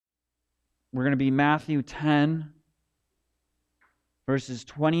We're going to be Matthew 10, verses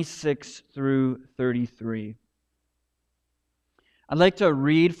 26 through 33. I'd like to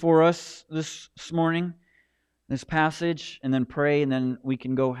read for us this morning, this passage, and then pray, and then we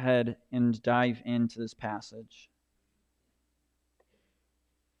can go ahead and dive into this passage.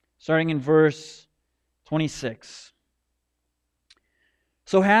 Starting in verse 26.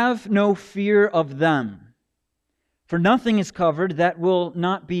 So have no fear of them, for nothing is covered that will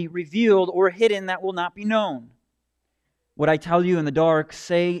not be revealed, or hidden that will not be known. What I tell you in the dark,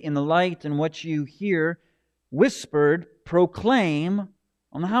 say in the light, and what you hear whispered, proclaim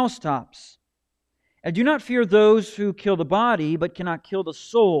on the housetops. And do not fear those who kill the body, but cannot kill the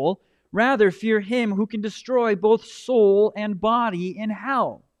soul. Rather, fear Him who can destroy both soul and body in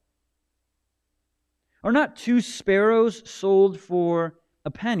hell. Are not 2 sparrows sold for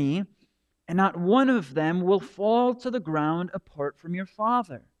a penny, and not one of them will fall to the ground apart from your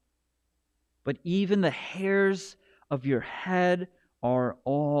Father? But even the hairs of your head are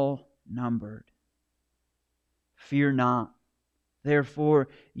all numbered. Fear not. Therefore,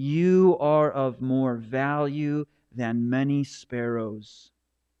 you are of more value than many sparrows.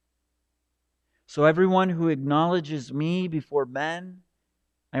 So everyone who acknowledges me before men,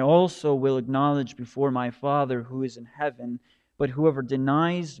 I also will acknowledge before my Father who is in heaven. But whoever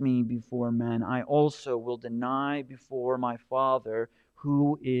denies me before men, I also will deny before my Father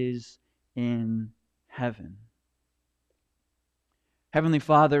who is in heaven. Heavenly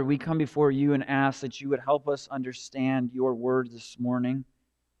Father, we come before you and ask that you would help us understand your word this morning.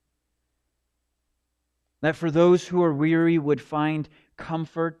 That for those who are weary would find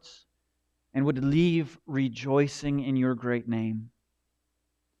comfort and would leave rejoicing in your great name.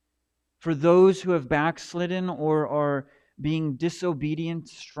 For those who have backslidden or are being disobedient,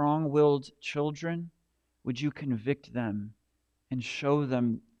 strong-willed children, would you convict them and show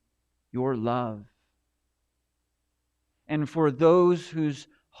them your love? And for those whose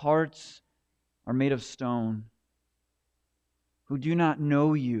hearts are made of stone, who do not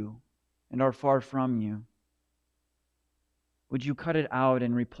know you and are far from you, would you cut it out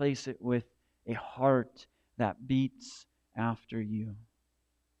and replace it with a heart that beats after you?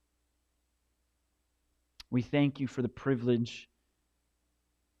 We thank you for the privilege,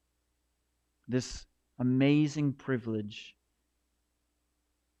 this amazing privilege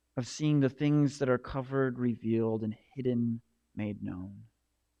of seeing the things that are covered, revealed, and hidden made known.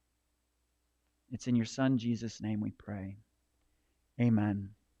 It's in your Son, Jesus' name, we pray. Amen.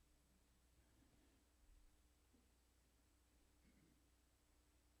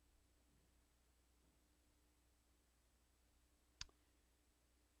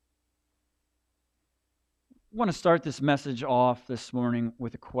 I want to start this message off this morning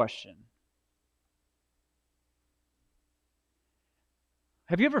with a question.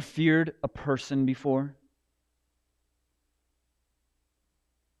 Have you ever feared a person before?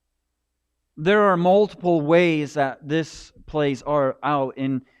 There are multiple ways that this plays out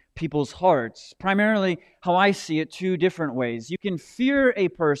in people's hearts. Primarily, how I see it, 2 different ways. You can fear a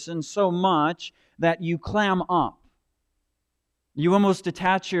person so much that you clam up. You almost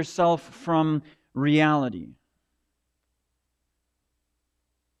detach yourself from reality.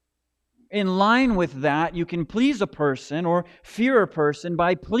 In line with that, you can please a person or fear a person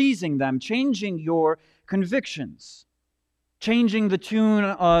by pleasing them, changing your convictions, changing the tune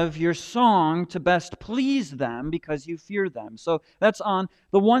of your song to best please them because you fear them. So that's on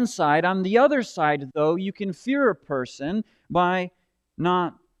the one side. On the other side, though, you can fear a person by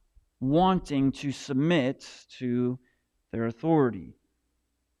not wanting to submit to their authority.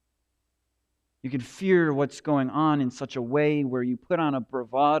 You can fear what's going on in such a way where you put on a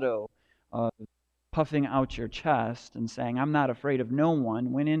bravado, puffing out your chest and saying, I'm not afraid of no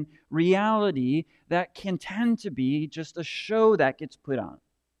one, when in reality, that can tend to be just a show that gets put on.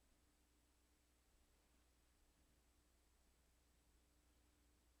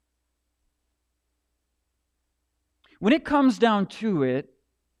 When it comes down to it,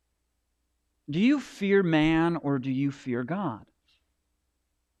 do you fear man or do you fear God?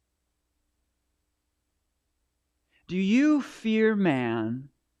 Do you fear man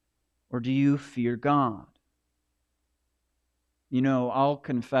or do you fear God? You know, I'll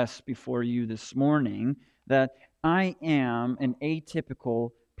confess before you this morning that I am an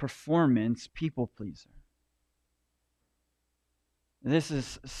atypical performance people pleaser. This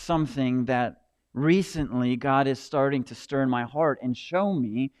is something that recently God is starting to stir in my heart and show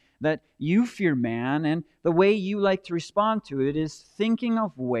me that you fear man, and the way you like to respond to it is thinking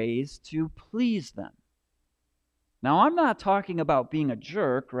of ways to please them. Now, I'm not talking about being a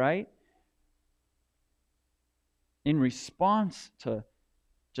jerk, right? In response to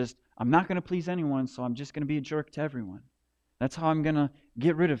I'm not going to please anyone, so I'm just going to be a jerk to everyone. That's how I'm going to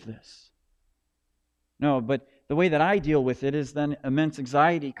get rid of this. No, but the way that I deal with it is then immense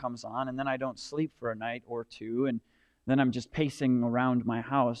anxiety comes on, and then I don't sleep for a night or two, and then I'm just pacing around my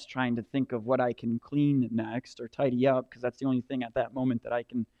house trying to think of what I can clean next or tidy up, because that's the only thing at that moment that I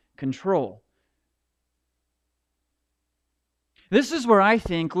can control. This is where I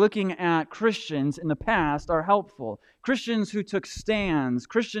think looking at Christians in the past are helpful. Christians who took stands,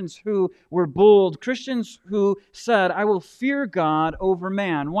 Christians who were bold, Christians who said, I will fear God over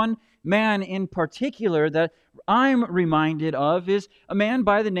man. One man in particular that I'm reminded of is a man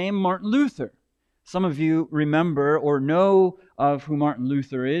by the name Martin Luther. Some of you remember or know of who Martin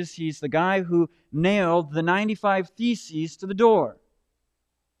Luther is. He's the guy who nailed the 95 Theses to the door.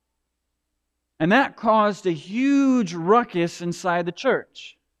 And that caused a huge ruckus inside the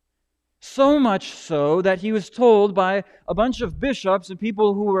church. So much so that he was told by a bunch of bishops and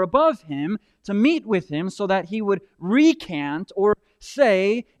people who were above him to meet with him so that he would recant or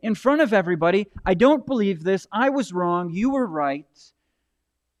say in front of everybody, I don't believe this, I was wrong, you were right.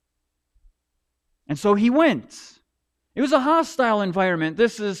 And so he went. It was a hostile environment.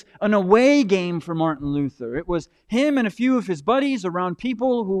 This is an away game for Martin Luther. It was him and a few of his buddies around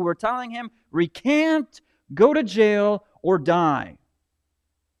people who were telling him, recant, go to jail, or die.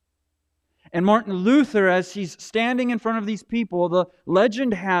 And Martin Luther, as he's standing in front of these people, the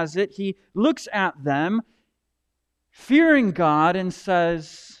legend has it, he looks at them, fearing God, and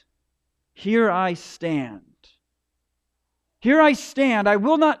says, here I stand. Here I stand. I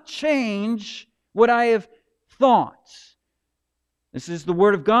will not change what I have thought. This is the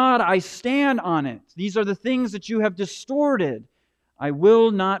Word of God. I stand on it. These are the things that you have distorted. I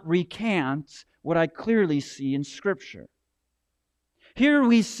will not recant what I clearly see in Scripture. Here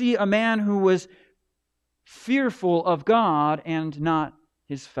we see a man who was fearful of God and not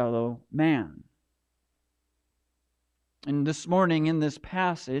his fellow man. And this morning in this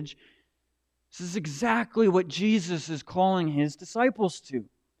passage, this is exactly what Jesus is calling His disciples to.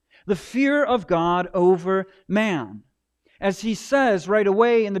 The fear of God over man. As He says right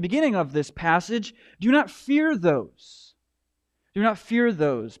away in the beginning of this passage, do not fear those. Do not fear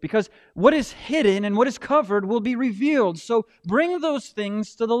those, because what is hidden and what is covered will be revealed. So bring those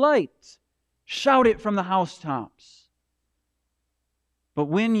things to the light. Shout it from the housetops. But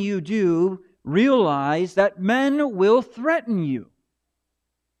when you do, realize that men will threaten you.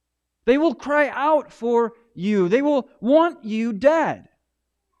 They will cry out for you. They will want you dead.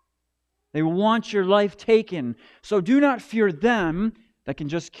 They will want your life taken. So do not fear them that can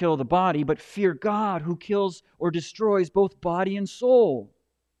just kill the body, but fear God who kills or destroys both body and soul.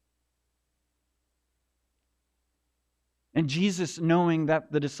 And Jesus, knowing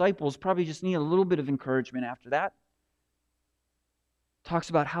that the disciples probably just need a little bit of encouragement after that, talks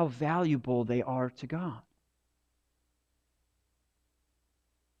about how valuable they are to God.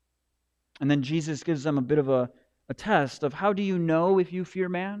 And then Jesus gives them a bit of a test of how do you know if you fear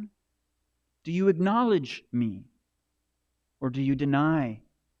man? Do you acknowledge me? Or do you deny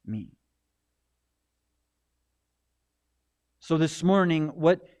me? So this morning,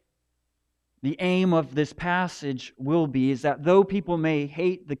 what the aim of this passage will be is that though people may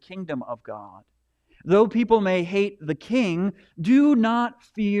hate the kingdom of God, though people may hate the king, do not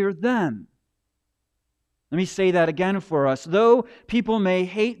fear them. Let me say that again for us. Though people may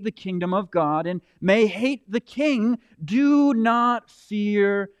hate the kingdom of God and may hate the king, do not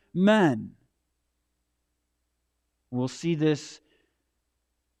fear men. We'll see this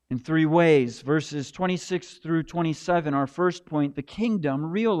in three ways. Verses 26 through 27, our first point, the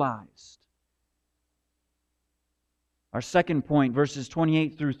kingdom realized. Our second point, verses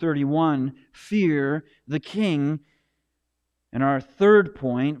 28 through 31, fear the king. And our third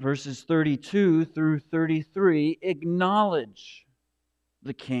point, verses 32 through 33, acknowledge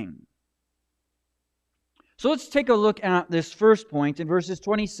the king. So let's take a look at this first point in verses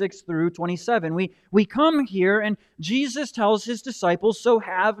 26 through 27. We come here and Jesus tells His disciples, so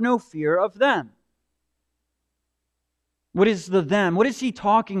have no fear of them. What is the them? What is He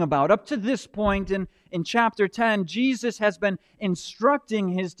talking about? Up to this point in chapter 10, Jesus has been instructing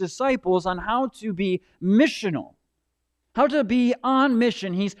His disciples on how to be missional. How to be on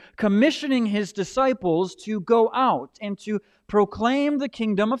mission. He's commissioning His disciples to go out and to proclaim the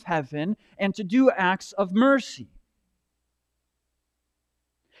kingdom of heaven and to do acts of mercy.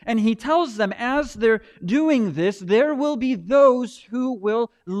 And He tells them as they're doing this, there will be those who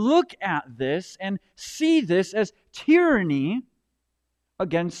will look at this and see this as tyranny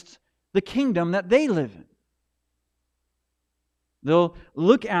against the kingdom that they live in. They'll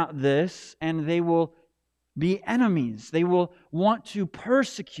look at this and they will be enemies. They will want to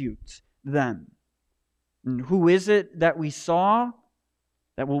persecute them. And who is it that we saw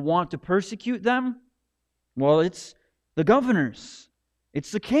that will want to persecute them? Well, it's the governors.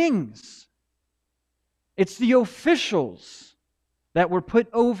 It's the kings. It's the officials that were put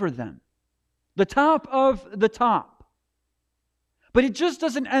over them. The top of the top. But it just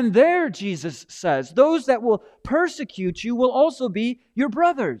doesn't end there, Jesus says. Those that will persecute you will also be your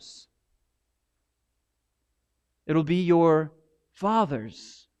brothers. It'll be your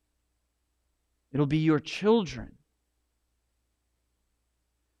fathers. It'll be your children.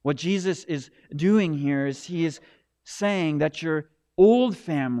 What Jesus is doing here is He is saying that your old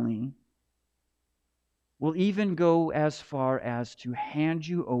family will even go as far as to hand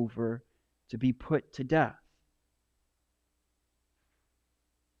you over to be put to death.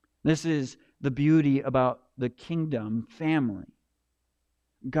 This is the beauty about the kingdom family.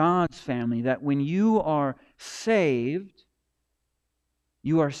 God's family, that when you are saved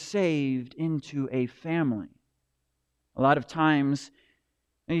into a family. A lot of times,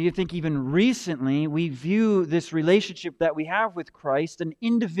 and you think even recently, we view this relationship that we have with Christ an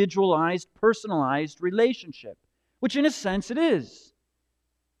individualized, personalized relationship, which in a sense it is.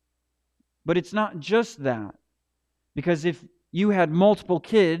 But it's not just that. Because if you had multiple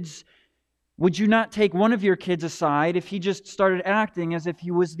kids, would you not take one of your kids aside if he just started acting as if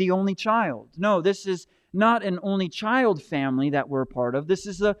he was the only child? No, this is not an only child family that we're a part of. This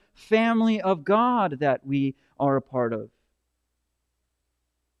is the family of God that we are a part of.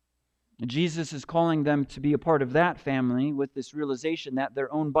 Jesus is calling them to be a part of that family with this realization that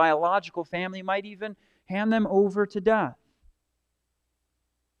their own biological family might even hand them over to death.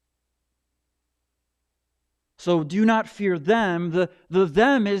 So do not fear them. The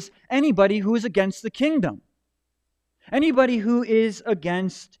them is anybody who is against the kingdom. Anybody who is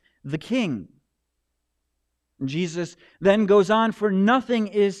against the king. Jesus then goes on, for nothing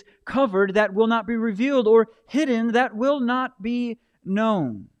is covered that will not be revealed, or hidden that will not be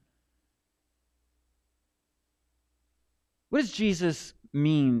known. What does Jesus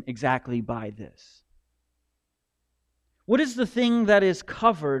mean exactly by this? What is the thing that is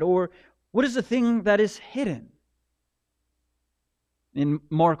covered, or what is the thing that is hidden? In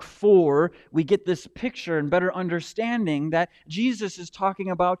Mark 4, we get this picture and better understanding that Jesus is talking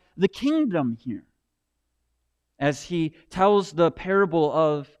about the kingdom here. As He tells the parable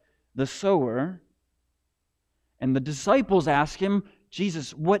of the sower, and the disciples ask Him,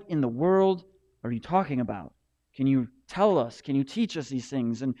 Jesus, what in the world are you talking about? Can you tell us? Can you teach us these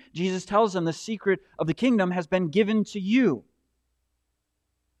things? And Jesus tells them the secret of the kingdom has been given to you.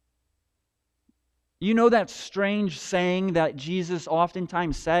 You know that strange saying that Jesus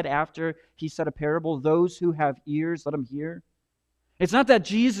oftentimes said after He said a parable, those who have ears, let them hear? It's not that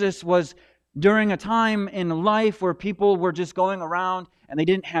Jesus was during a time in life where people were just going around and they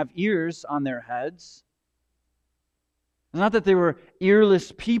didn't have ears on their heads. It's not that they were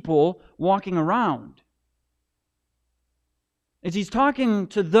earless people walking around. He's talking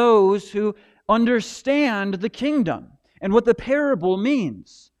to those who understand the kingdom and what the parable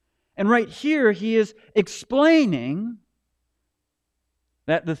means. And right here, He is explaining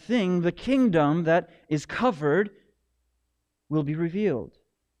that the kingdom that is covered, will be revealed.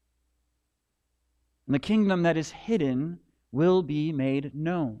 And the kingdom that is hidden will be made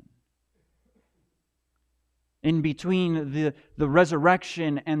known. In between the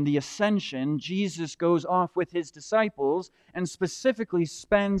resurrection and the ascension, Jesus goes off with His disciples and specifically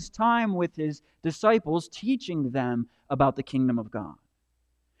spends time with His disciples teaching them about the kingdom of God.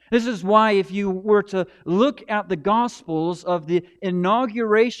 This is why if you were to look at the Gospels of the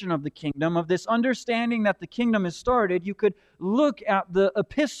inauguration of the kingdom, of this understanding that the kingdom is started, you could look at the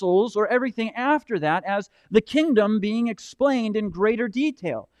epistles or everything after that as the kingdom being explained in greater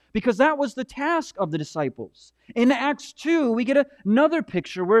detail. Because that was the task of the disciples. In Acts 2, we get another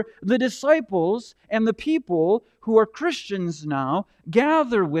picture where the disciples and the people who are Christians now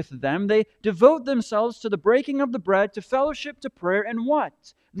gather with them. They devote themselves to the breaking of the bread, to fellowship, to prayer, and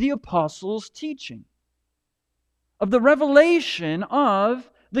what? The apostles' teaching. Of the revelation of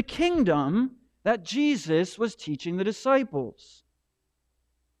the kingdom that Jesus was teaching the disciples.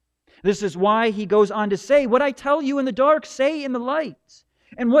 This is why He goes on to say, what I tell you in the dark, say in the light.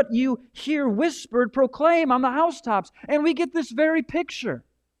 And what you hear whispered, proclaim on the housetops. And we get this very picture.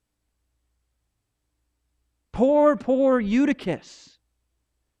 Poor Eutychus.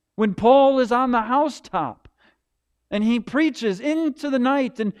 When Paul is on the housetop and he preaches into the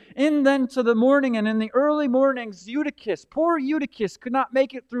night and then to the morning, and in the early mornings, poor Eutychus could not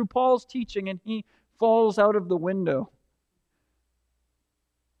make it through Paul's teaching and he falls out of the window.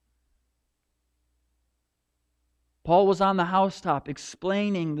 Paul was on the housetop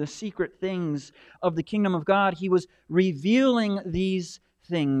explaining the secret things of the kingdom of God. He was revealing these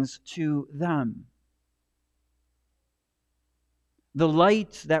things to them. The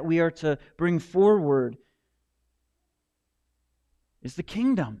light that we are to bring forward is the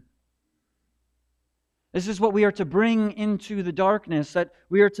kingdom. This is what we are to bring into the darkness, that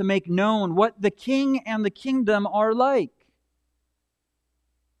we are to make known what the king and the kingdom are like.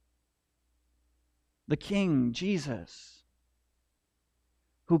 The King, Jesus,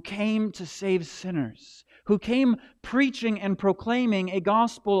 who came to save sinners, who came preaching and proclaiming a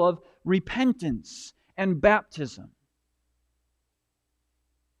gospel of repentance and baptism.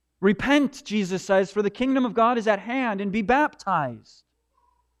 Repent, Jesus says, for the kingdom of God is at hand, and be baptized.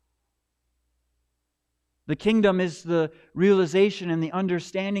 The kingdom is the realization and the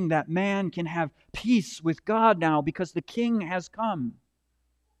understanding that man can have peace with God now because the King has come.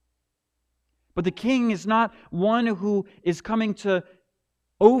 But the King is not one who is coming to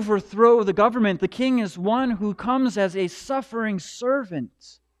overthrow the government. The King is one who comes as a suffering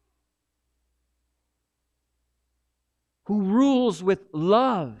servant, who rules with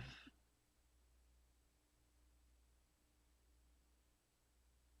love,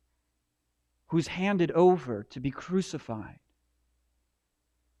 who's handed over to be crucified,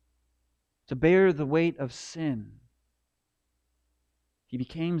 to bear the weight of sin. He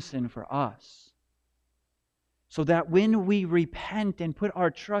became sin for us, so that when we repent and put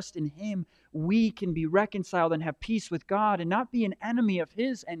our trust in Him, we can be reconciled and have peace with God and not be an enemy of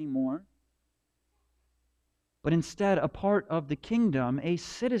His anymore, but instead a part of the kingdom, a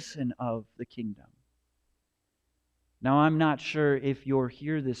citizen of the kingdom. Now, I'm not sure if you're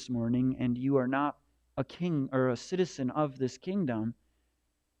here this morning and you are not a king or a citizen of this kingdom,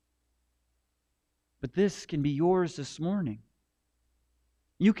 but this can be yours this morning.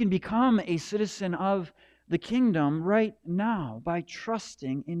 You can become a citizen of the kingdom right now by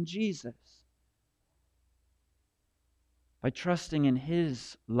trusting in Jesus, by trusting in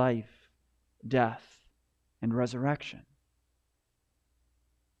His life, death, and resurrection.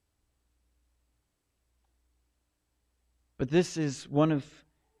 But this is one of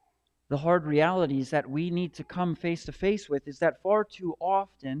the hard realities that we need to come face to face with, is that far too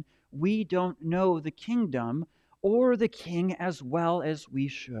often we don't know the kingdom or the King as well as we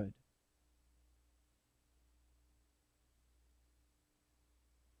should.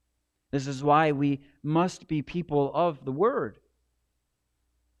 This is why we must be people of the Word.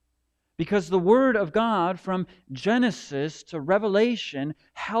 Because the Word of God from Genesis to Revelation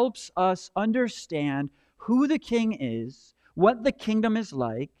helps us understand who the King is, what the kingdom is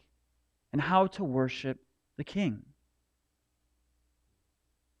like, and how to worship the King.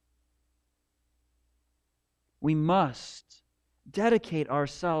 We must dedicate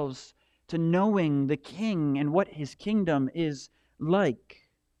ourselves to knowing the King and what His kingdom is like.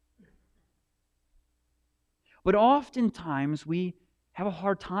 But oftentimes we have a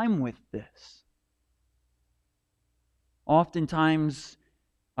hard time with this. Oftentimes,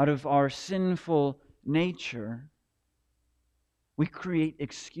 out of our sinful nature, we create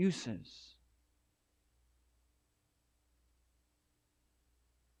excuses.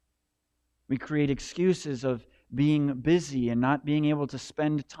 We create excuses of being busy and not being able to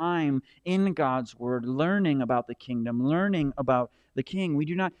spend time in God's Word, learning about the kingdom, learning about the King. We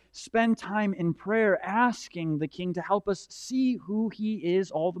do not spend time in prayer asking the King to help us see who He is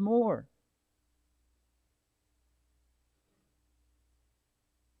all the more.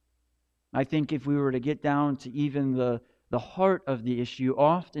 I think if we were to get down to even the heart of the issue,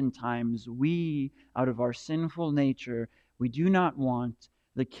 oftentimes we, out of our sinful nature, we do not want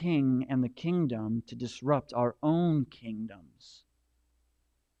the King and the kingdom to disrupt our own kingdoms.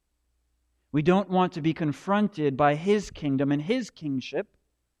 We don't want to be confronted by His kingdom and His kingship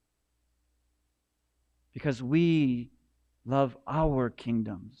because we love our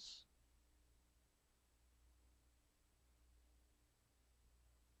kingdoms.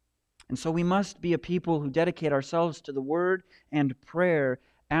 And so we must be a people who dedicate ourselves to the Word and prayer,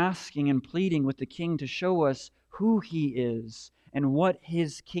 asking and pleading with the King to show us who He is and what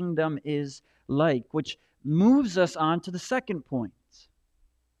His kingdom is like, which moves us on to the second point.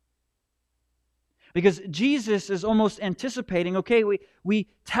 Because Jesus is almost anticipating, okay, we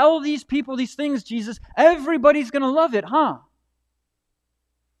tell these people these things, Jesus, everybody's going to love it, huh?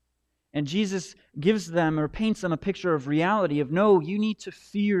 And Jesus gives them or paints them a picture of reality of, no, you need to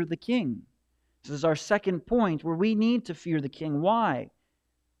fear the King. This is our second point, where we need to fear the King. Why?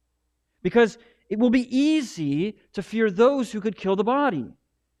 Because it will be easy to fear those who could kill the body.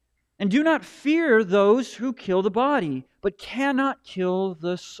 And do not fear those who kill the body, but cannot kill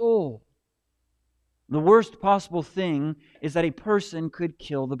the soul. The worst possible thing is that a person could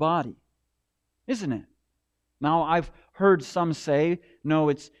kill the body, isn't it? Now, I've heard some say, no,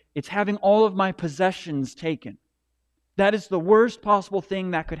 it's having all of my possessions taken. That is the worst possible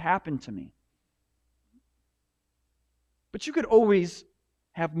thing that could happen to me. But you could always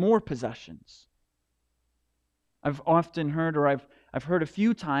have more possessions. I've often heard, or I've heard a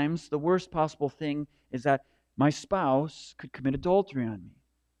few times, the worst possible thing is that my spouse could commit adultery on me.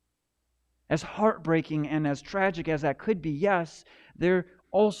 As heartbreaking and as tragic as that could be, yes, there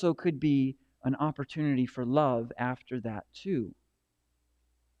also could be an opportunity for love after that too.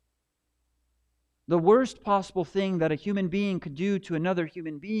 The worst possible thing that a human being could do to another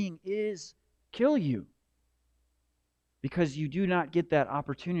human being is kill you, because you do not get that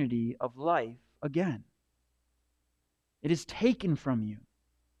opportunity of life again. It is taken from you.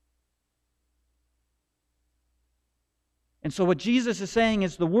 And so what Jesus is saying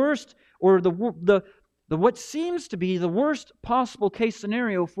is the worst, or the what seems to be the worst possible case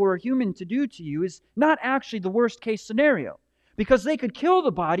scenario for a human to do to you is not actually the worst case scenario. Because they could kill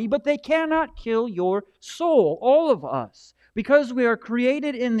the body, but they cannot kill your soul. All of us, because we are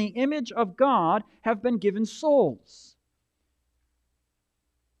created in the image of God, have been given souls.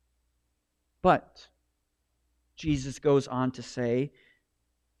 But Jesus goes on to say,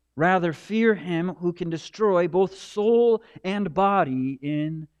 rather fear him who can destroy both soul and body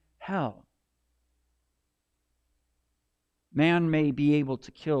in hell. Man may be able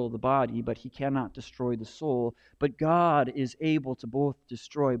to kill the body, but he cannot destroy the soul. But God is able to both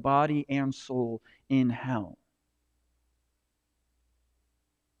destroy body and soul in hell.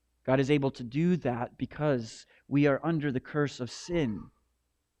 God is able to do that because we are under the curse of sin.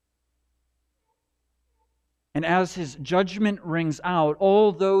 And as his judgment rings out,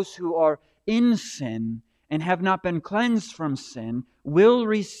 all those who are in sin and have not been cleansed from sin will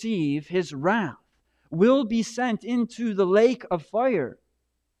receive his wrath, will be sent into the lake of fire,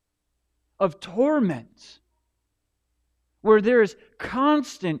 of torment, where there is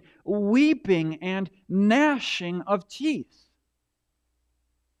constant weeping and gnashing of teeth.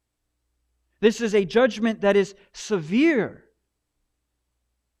 This is a judgment that is severe.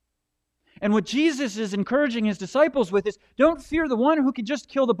 And what Jesus is encouraging his disciples with is, don't fear the one who can just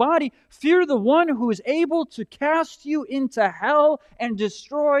kill the body. Fear the one who is able to cast you into hell and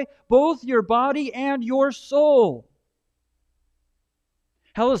destroy both your body and your soul.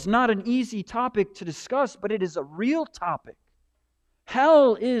 Hell is not an easy topic to discuss, but it is a real topic.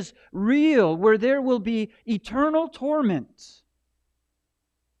 Hell is real, where there will be eternal torment.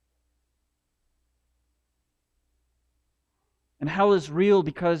 And hell is real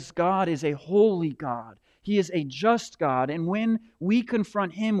because God is a holy God. He is a just God. And when we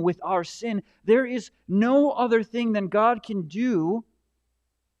confront him with our sin, there is no other thing than God can do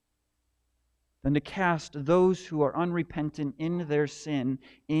than to cast those who are unrepentant in their sin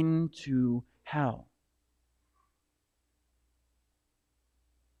into hell.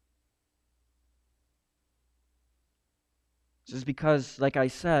 This is because, like I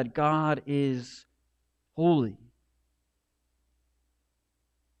said, God is holy.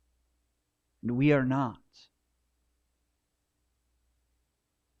 And we are not.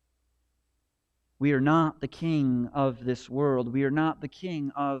 We are not the king of this world. We are not the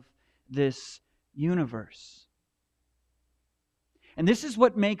king of this universe. And this is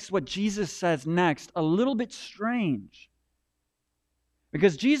what makes what Jesus says next a little bit strange.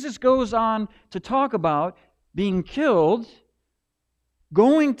 Because Jesus goes on to talk about being killed,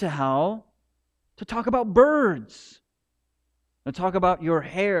 going to hell, to talk about birds, to talk about your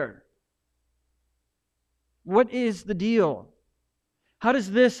hair. What is the deal? How does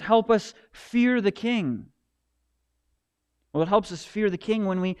this help us fear the King? Well, it helps us fear the King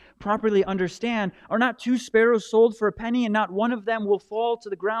when we properly understand, are not 2 sparrows sold for a penny, and not one of them will fall to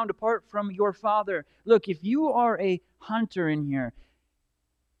the ground apart from your Father? Look, if you are a hunter in here,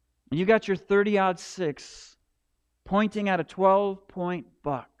 and you got your 30-06 pointing at a 12-point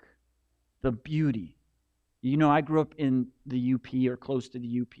buck, the beauty. You know, I grew up in the UP or close to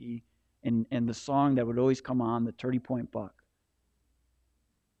the UP. And the song that would always come on, the 30-point buck.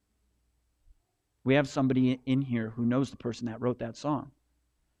 We have somebody in here who knows the person that wrote that song.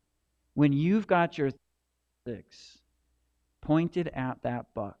 When you've got your 6 pointed at that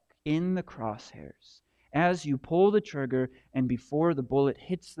buck in the crosshairs, as you pull the trigger and before the bullet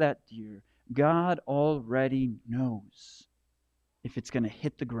hits that deer, God already knows if it's going to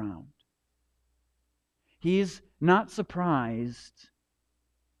hit the ground. He's not surprised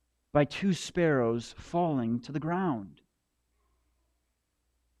by 2 sparrows falling to the ground.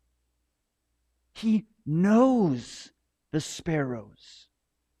 He knows the sparrows.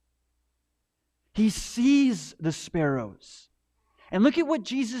 He sees the sparrows. And look at what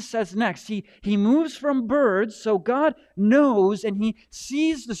Jesus says next. He moves from birds, so God knows and He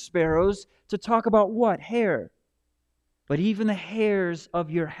sees the sparrows to talk about what? Hair. But even the hairs of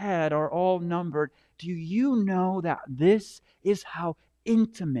your head are all numbered. Do you know that this is how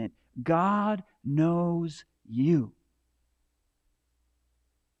intimate God knows you?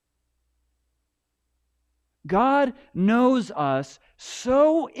 God knows us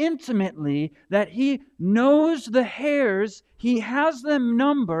so intimately that He knows the hairs. He has them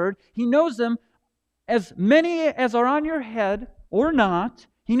numbered. He knows them, as many as are on your head or not.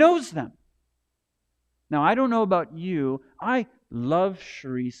 He knows them. Now, I don't know about you. I love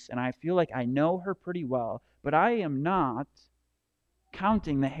Charisse, and I feel like I know her pretty well, but I am not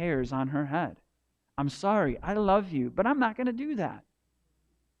counting the hairs on her head. I'm sorry. I love you, but I'm not going to do that.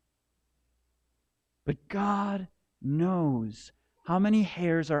 But God knows how many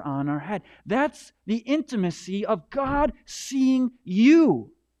hairs are on our head. That's the intimacy of God seeing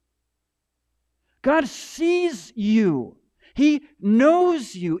you. God sees you. He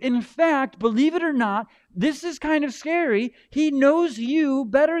knows you. In fact, believe it or not, this is kind of scary. He knows you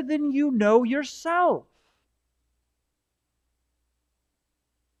better than you know yourself.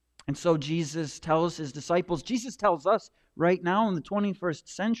 And so Jesus tells His disciples, Jesus tells us right now in the 21st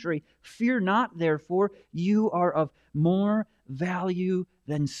century, fear not, therefore, you are of more value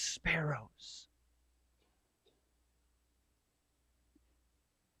than sparrows.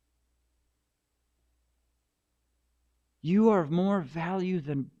 You are of more value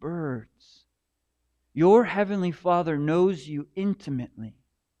than birds. Your Heavenly Father knows you intimately.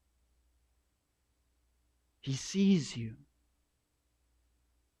 He sees you.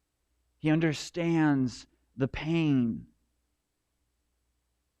 He understands the pain.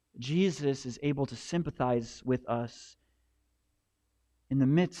 Jesus is able to sympathize with us in the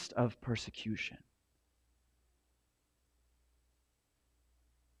midst of persecution.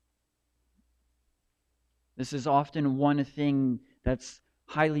 This is often one thing that's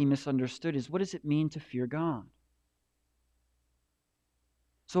highly misunderstood, is what does it mean to fear God?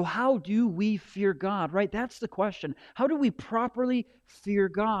 So how do we fear God, right? That's the question. How do we properly fear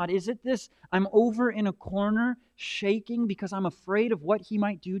God? Is it this, I'm over in a corner shaking because I'm afraid of what He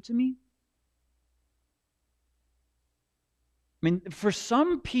might do to me? I mean, for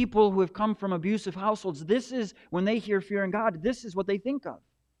some people who have come from abusive households, this is, when they hear fearing God, this is what they think of.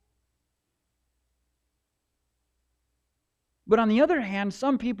 But on the other hand,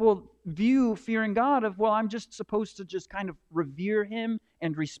 some people view fearing God of, well, I'm just supposed to just kind of revere Him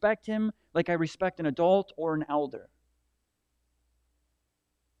and respect Him like I respect an adult or an elder.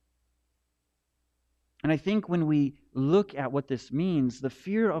 And I think when we look at what this means, the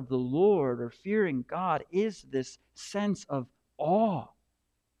fear of the Lord or fearing God is this sense of awe.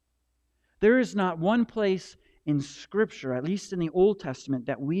 There is not one place in Scripture, at least in the Old Testament,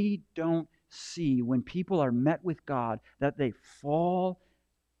 that we don't see when people are met with God, that they fall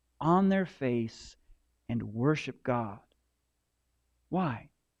on their face and worship God. Why?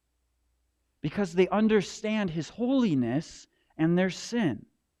 Because they understand His holiness and their sin.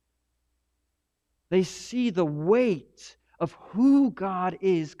 They see the weight of who God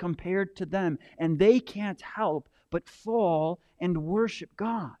is compared to them, and they can't help but fall and worship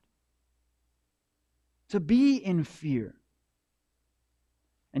God. To be in fear.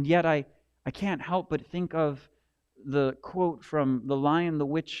 And yet I can't help but think of the quote from The Lion, the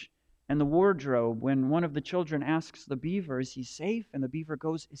Witch, and the Wardrobe when one of the children asks the beaver, is he safe? And the beaver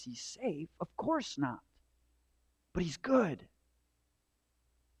goes, is he safe? Of course not. But he's good.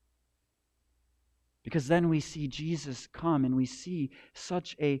 Because then we see Jesus come and we see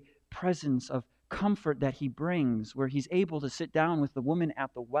such a presence of comfort that He brings, where He's able to sit down with the woman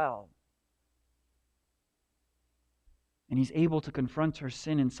at the well. And He's able to confront her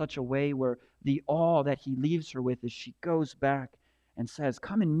sin in such a way where the awe that He leaves her with is she goes back and says,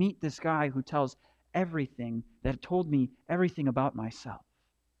 come and meet this guy who tells everything, that told me everything about myself.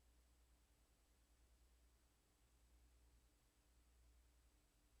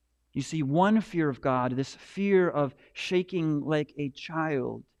 You see, one fear of God, this fear of shaking like a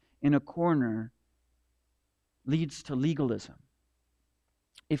child in a corner, leads to legalism.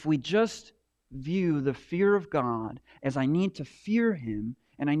 If we just view the fear of God as I need to fear Him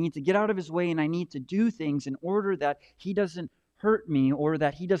and I need to get out of His way and I need to do things in order that He doesn't hurt me or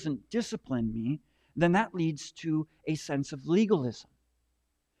that He doesn't discipline me, then that leads to a sense of legalism.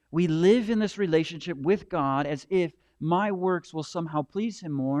 We live in this relationship with God as if my works will somehow please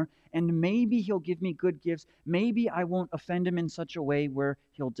Him more, and maybe He'll give me good gifts. Maybe I won't offend Him in such a way where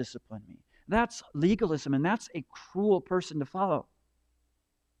He'll discipline me. That's legalism, and that's a cruel person to follow.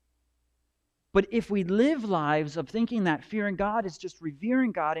 But if we live lives of thinking that fearing God is just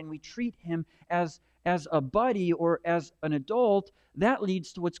revering God and we treat Him as a buddy or as an adult, that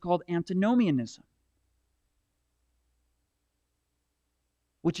leads to what's called antinomianism,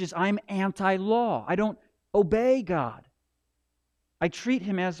 which is I'm anti-law. I don't obey God. I treat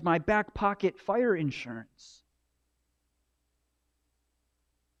Him as my back pocket fire insurance.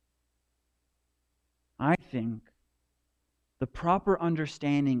 I think the proper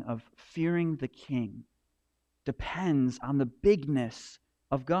understanding of fearing the King depends on the bigness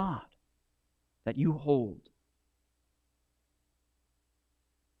of God that you hold.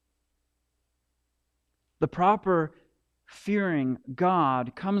 The proper fearing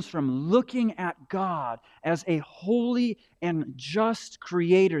God comes from looking at God as a holy and just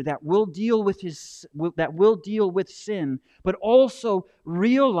creator that will deal with sin, but also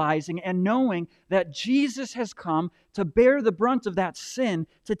realizing and knowing that Jesus has come to bear the brunt of that sin,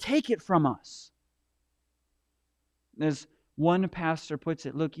 to take it from us. As one pastor puts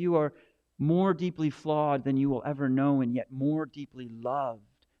it, look, you are more deeply flawed than you will ever know, and yet more deeply loved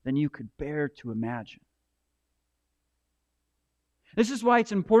than you could bear to imagine. This is why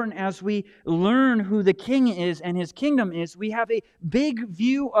it's important as we learn who the King is and His kingdom is, we have a big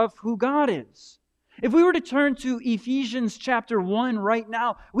view of who God is. If we were to turn to Ephesians chapter 1 right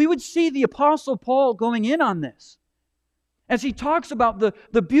now, we would see the Apostle Paul going in on this. As he talks about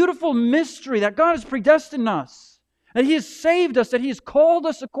the beautiful mystery that God has predestined us, that He has saved us, that He has called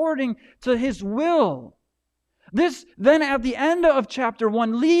us according to His will. This then at the end of chapter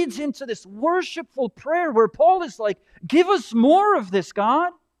 1 leads into this worshipful prayer where Paul is like, give us more of this,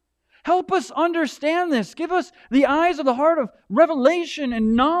 God. Help us understand this. Give us the eyes of the heart of revelation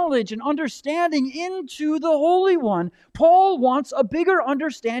and knowledge and understanding into the Holy One. Paul wants a bigger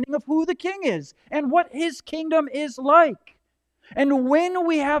understanding of who the King is and what His kingdom is like. And when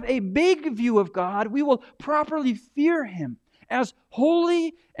we have a big view of God, we will properly fear Him as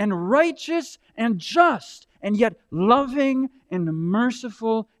holy and righteous and just, and yet loving and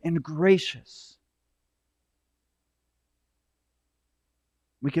merciful and gracious.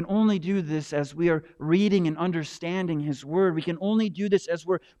 We can only do this as we are reading and understanding His Word. We can only do this as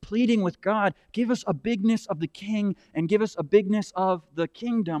we're pleading with God, give us a bigness of the King and give us a bigness of the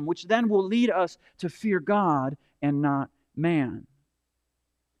kingdom, which then will lead us to fear God and not man.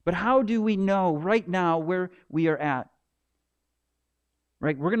 But how do we know right now where we are at?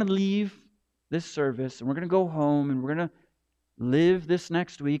 Right, we're going to leave this service and we're going to go home and we're going to live this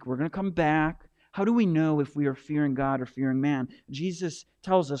next week. We're going to come back. How do we know if we are fearing God or fearing man? Jesus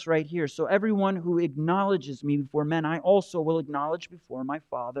tells us right here, so everyone who acknowledges me before men, I also will acknowledge before my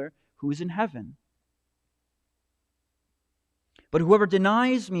Father who is in heaven. But whoever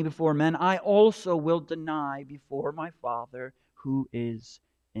denies me before men, I also will deny before my Father who is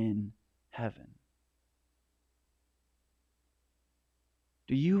in heaven.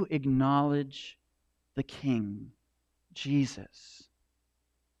 Do you acknowledge the King, Jesus,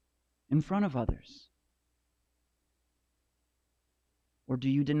 in front of others? Or do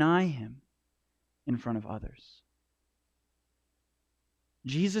you deny Him in front of others?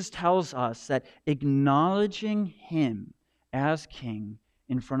 Jesus tells us that acknowledging Him as King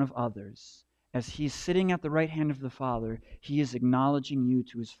in front of others, as He's sitting at the right hand of the Father, He is acknowledging you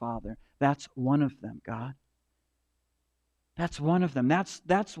to His Father. That's one of them, God. That's one of them.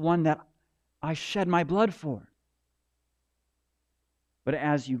 That's one that I shed my blood for. But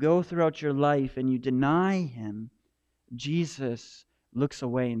as you go throughout your life and you deny Him, Jesus looks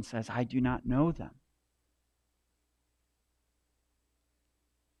away and says, I do not know them.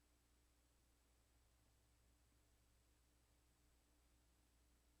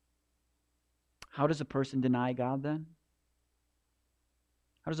 How does a person deny God then?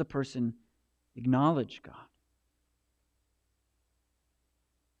 How does a person acknowledge God?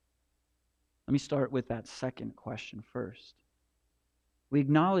 Let me start with that second question first. We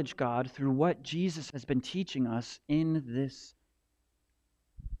acknowledge God through what Jesus has been teaching us in this,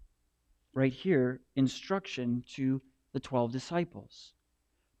 right here, instruction to the 12 disciples.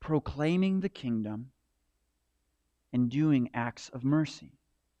 Proclaiming the kingdom and doing acts of mercy.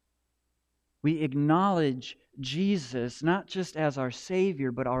 We acknowledge Jesus not just as our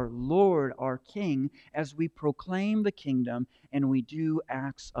Savior, but our Lord, our King, as we proclaim the kingdom and we do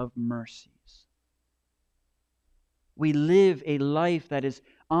acts of mercies. We live a life that is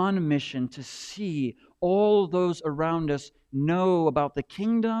on mission to see all those around us know about the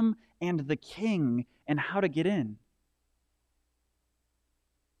kingdom and the King and how to get in.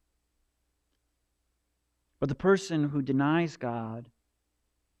 But the person who denies God,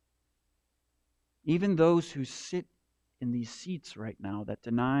 even those who sit in these seats right now that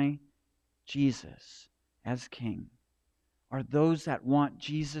deny Jesus as King are those that want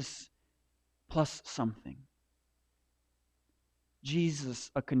Jesus plus something.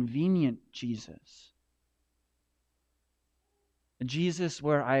 Jesus, a convenient Jesus. A Jesus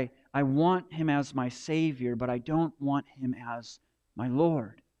where I want him as my Savior, but I don't want him as my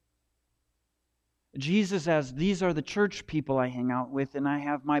Lord. Jesus as these are the church people I hang out with, and I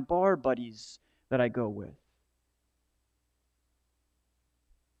have my bar buddies that I go with.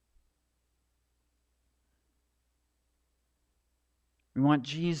 We want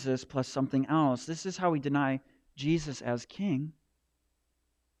Jesus plus something else. This is how we deny Jesus as King.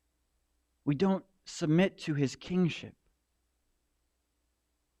 We don't submit to his kingship.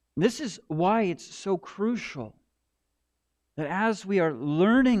 This is why it's so crucial that as we are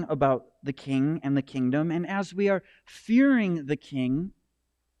learning about the King and the kingdom, and as we are fearing the King,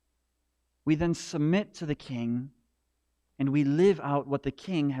 we then submit to the King and we live out what the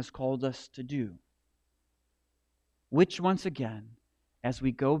King has called us to do. Which, once again, as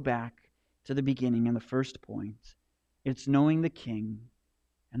we go back to the beginning and the first point, it's knowing the King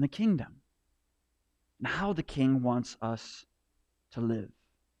and the kingdom, and how the King wants us to live.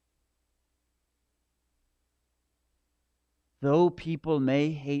 Though people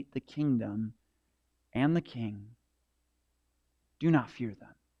may hate the kingdom and the King, do not fear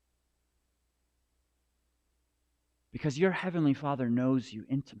them. Because your heavenly Father knows you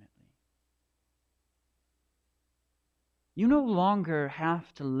intimately. You no longer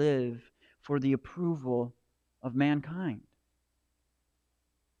have to live for the approval of mankind.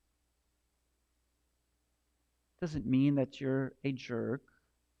 Doesn't mean that you're a jerk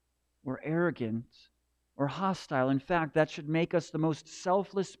or arrogant or hostile. In fact, that should make us the most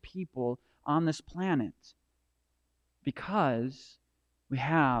selfless people on this planet, because we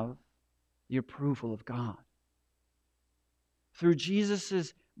have the approval of God. Through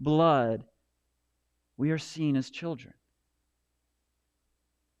Jesus' blood, we are seen as children.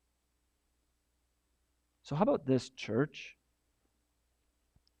 So how about this, church?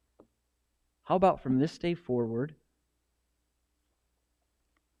 How about from this day forward,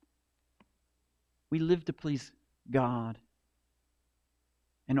 we live to please God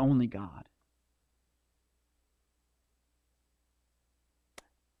and only God.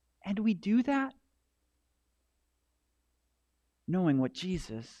 And we do that knowing what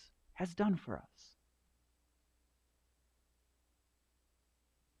Jesus has done for us.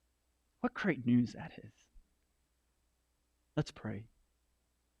 What great news that is. Let's pray.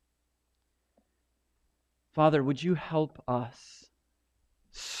 Father, would you help us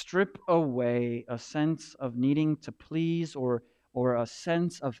strip away a sense of needing to please or a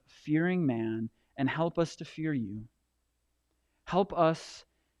sense of fearing man, and help us to fear you. Help us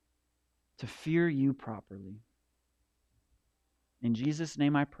to fear you properly. In Jesus'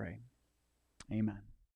 name I pray. Amen.